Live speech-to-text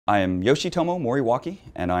I am Yoshitomo Moriwaki,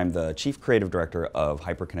 and I'm the Chief Creative Director of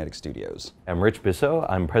Hyperkinetic Studios. I'm Rich Bisso.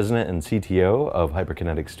 I'm President and CTO of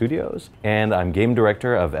Hyperkinetic Studios, and I'm Game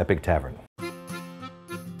Director of Epic Tavern.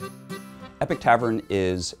 Epic Tavern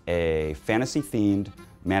is a fantasy-themed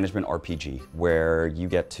management RPG where you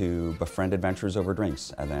get to befriend adventurers over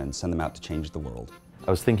drinks and then send them out to change the world.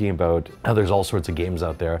 I was thinking about how there's all sorts of games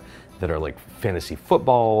out there that are like fantasy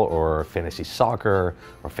football or fantasy soccer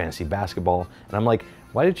or fantasy basketball, and I'm like,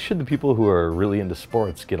 why should the people who are really into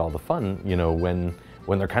sports get all the fun, you know, when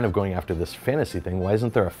they're kind of going after this fantasy thing? Why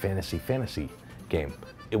isn't there a fantasy game?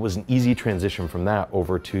 It was an easy transition from that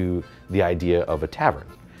over to the idea of a tavern.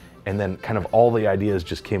 And then kind of all the ideas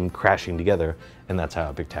just came crashing together, and that's how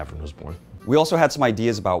Epic Tavern was born. We also had some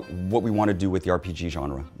ideas about what we wanted to do with the RPG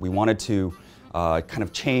genre. We wanted to kind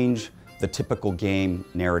of change the typical game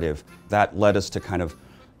narrative. That led us to kind of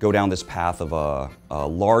go down this path of a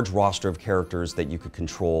large roster of characters that you could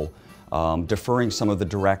control, deferring some of the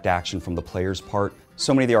direct action from the player's part.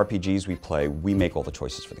 So many of the RPGs we play, we make all the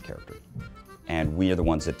choices for the character. And we are the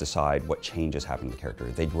ones that decide what changes happen to the character.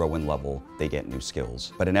 They grow in level, they get new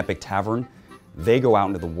skills. But in Epic Tavern, they go out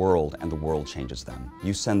into the world and the world changes them.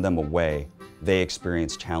 You send them away, they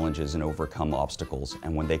experience challenges and overcome obstacles,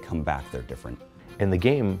 and when they come back, they're different. And the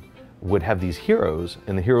game would have these heroes,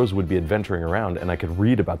 and the heroes would be adventuring around, and I could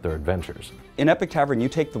read about their adventures. In Epic Tavern, you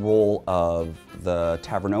take the role of the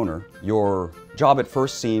tavern owner. Your job at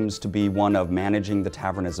first seems to be one of managing the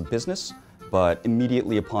tavern as a business, but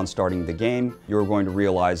immediately upon starting the game, you're going to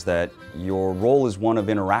realize that your role is one of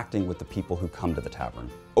interacting with the people who come to the tavern.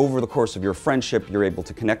 Over the course of your friendship, you're able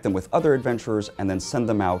to connect them with other adventurers and then send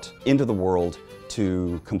them out into the world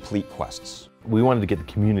to complete quests. We wanted to get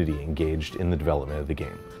the community engaged in the development of the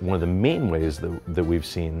game. One of the main ways that we've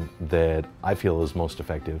seen that I feel is most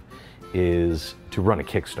effective is to run a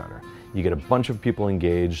Kickstarter. You get a bunch of people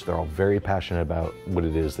engaged, they're all very passionate about what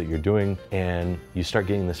it is that you're doing, and you start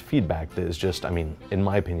getting this feedback that is just, I mean, in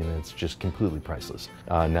my opinion, it's just completely priceless.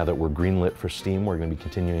 Now that we're greenlit for Steam, we're going to be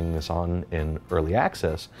continuing this on in early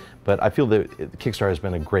access, but I feel that Kickstarter has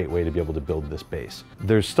been a great way to be able to build this base.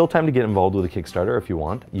 There's still time to get involved with the Kickstarter if you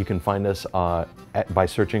want. You can find us by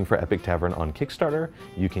searching for Epic Tavern on Kickstarter.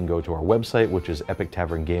 You can go to our website, which is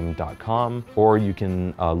epictaverngame.com, or you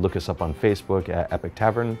can look us up on Facebook at Epic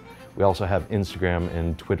Tavern. We also have Instagram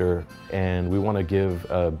and Twitter, and we want to give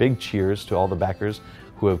a big cheers to all the backers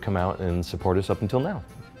who have come out and support us up until now.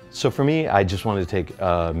 So for me, I just wanted to take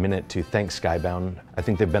a minute to thank Skybound. I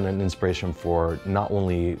think they've been an inspiration for not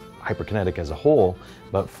only Hyperkinetic as a whole,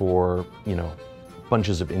 but for, you know,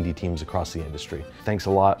 bunches of indie teams across the industry. Thanks a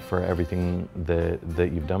lot for everything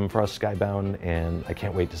that you've done for us, Skybound, and I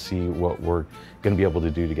can't wait to see what we're going to be able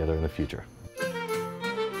to do together in the future.